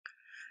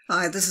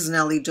Hi, this is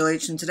Nellie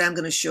Deutsch, and today I'm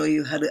going to show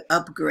you how to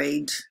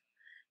upgrade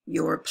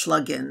your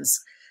plugins.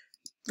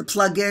 The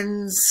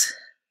plugins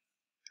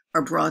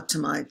are brought to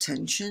my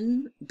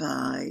attention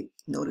by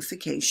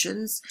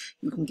notifications.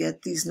 You can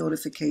get these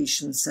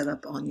notifications set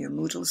up on your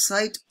Moodle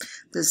site.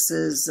 This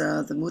is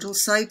the Moodle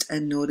site,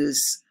 and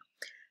notice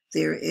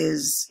there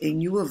is a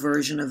newer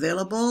version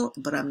available,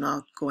 but I'm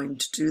not going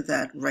to do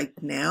that right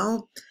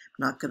now. I'm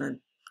not going to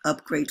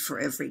upgrade for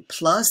every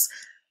plus,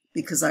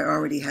 because I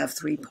already have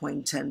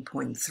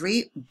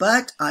 3.10.3,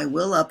 but I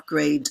will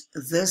upgrade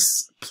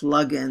this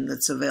plugin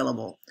that's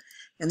available.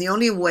 And the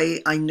only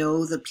way I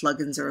know that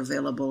plugins are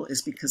available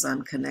is because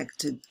I'm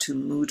connected to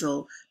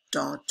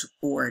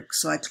Moodle.org.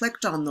 So I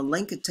clicked on the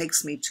link, it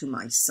takes me to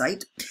my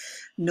site.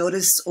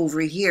 Notice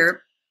over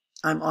here,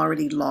 I'm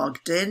already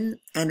logged in,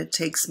 and it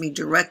takes me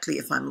directly,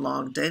 if I'm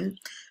logged in,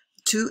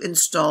 to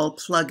install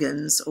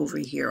plugins over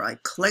here. I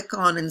click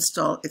on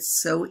install, it's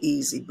so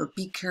easy, but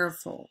be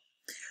careful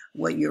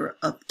what you're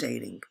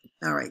updating.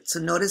 All right, so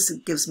notice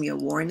it gives me a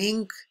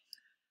warning.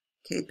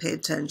 Okay, pay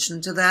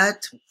attention to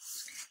that.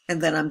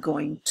 And then I'm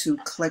going to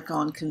click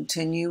on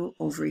continue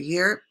over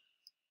here.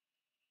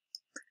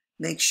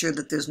 Make sure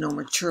that there's no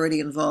maturity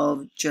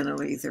involved.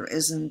 Generally, there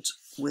isn't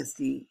with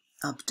the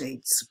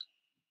updates.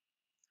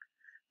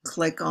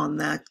 Click on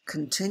that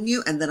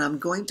continue, and then I'm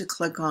going to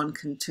click on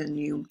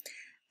continue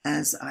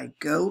as I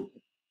go.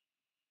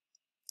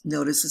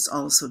 Notice it's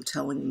also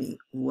telling me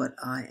what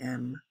I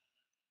am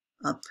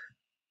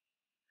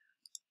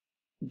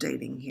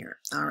updating here.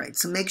 All right,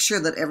 so make sure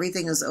that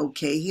everything is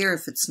okay here.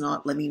 If it's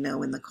not, let me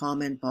know in the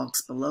comment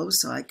box below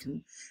so I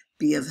can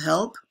be of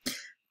help.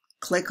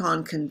 Click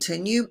on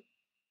continue.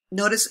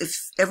 Notice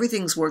if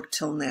everything's worked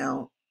till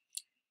now,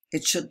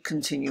 it should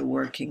continue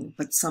working,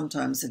 but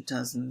sometimes it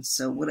doesn't.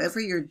 So whatever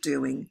you're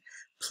doing,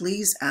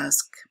 please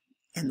ask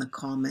in the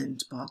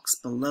comment box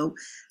below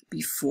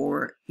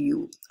before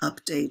you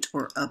update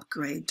or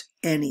upgrade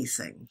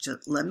anything.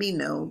 Just let me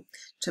know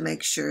to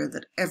make sure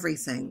that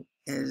everything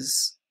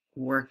is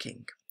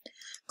working.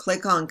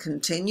 Click on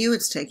continue.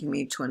 It's taking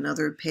me to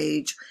another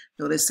page.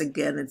 Notice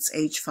again it's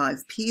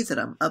H5P that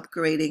I'm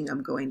upgrading.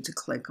 I'm going to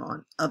click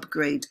on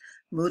upgrade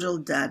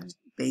Moodle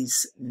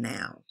database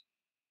now.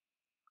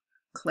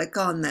 Click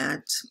on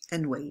that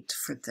and wait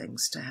for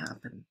things to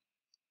happen.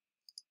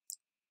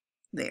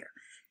 There.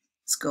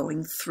 It's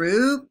going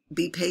through.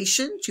 Be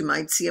patient. You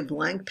might see a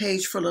blank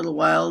page for a little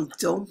while.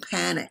 Don't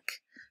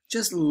panic.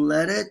 Just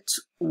let it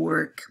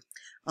work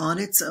on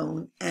its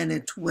own, and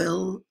it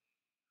will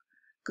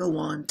go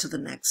on to the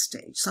next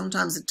stage.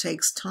 Sometimes it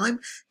takes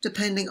time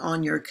depending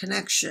on your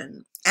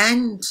connection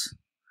and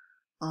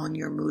on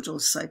your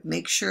Moodle site.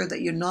 Make sure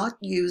that you're not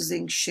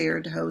using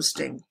shared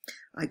hosting.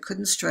 I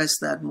couldn't stress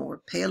that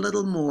more. Pay a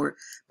little more,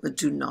 but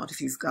do not. If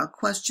you've got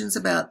questions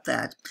about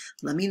that,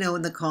 let me know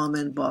in the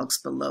comment box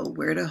below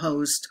where to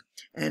host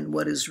and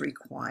what is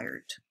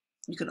required.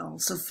 You can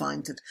also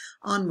find it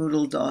on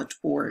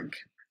Moodle.org.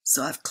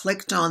 So I've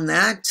clicked on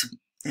that,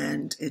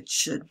 and it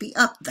should be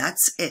up.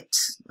 That's it.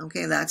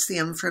 Okay, that's the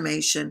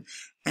information,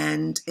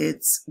 and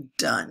it's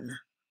done.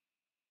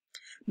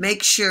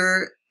 Make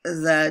sure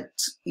that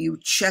you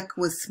check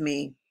with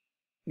me.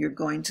 You're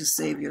going to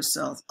save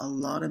yourself a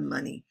lot of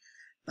money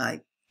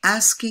by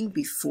asking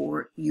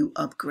before you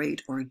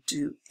upgrade or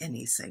do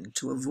anything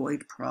to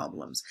avoid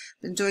problems.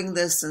 Been doing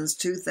this since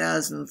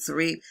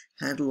 2003,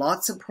 had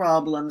lots of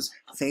problems,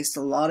 faced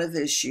a lot of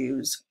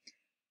issues,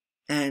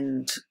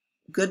 and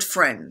good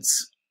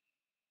friends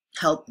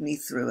helped me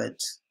through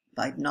it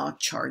by not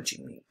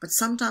charging me. But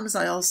sometimes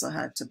I also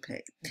had to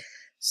pay.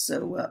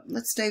 So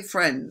let's stay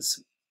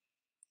friends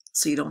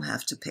so you don't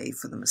have to pay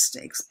for the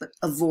mistakes, but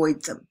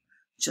avoid them.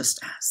 Just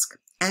ask.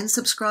 And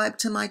subscribe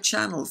to my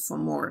channel for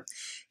more.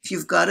 If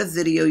you've got a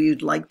video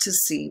you'd like to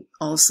see,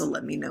 also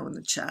let me know in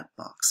the chat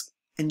box.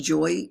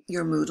 Enjoy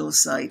your Moodle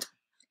site.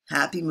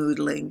 Happy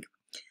Moodling.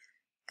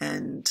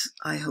 And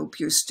I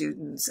hope your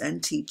students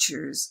and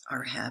teachers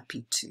are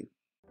happy too.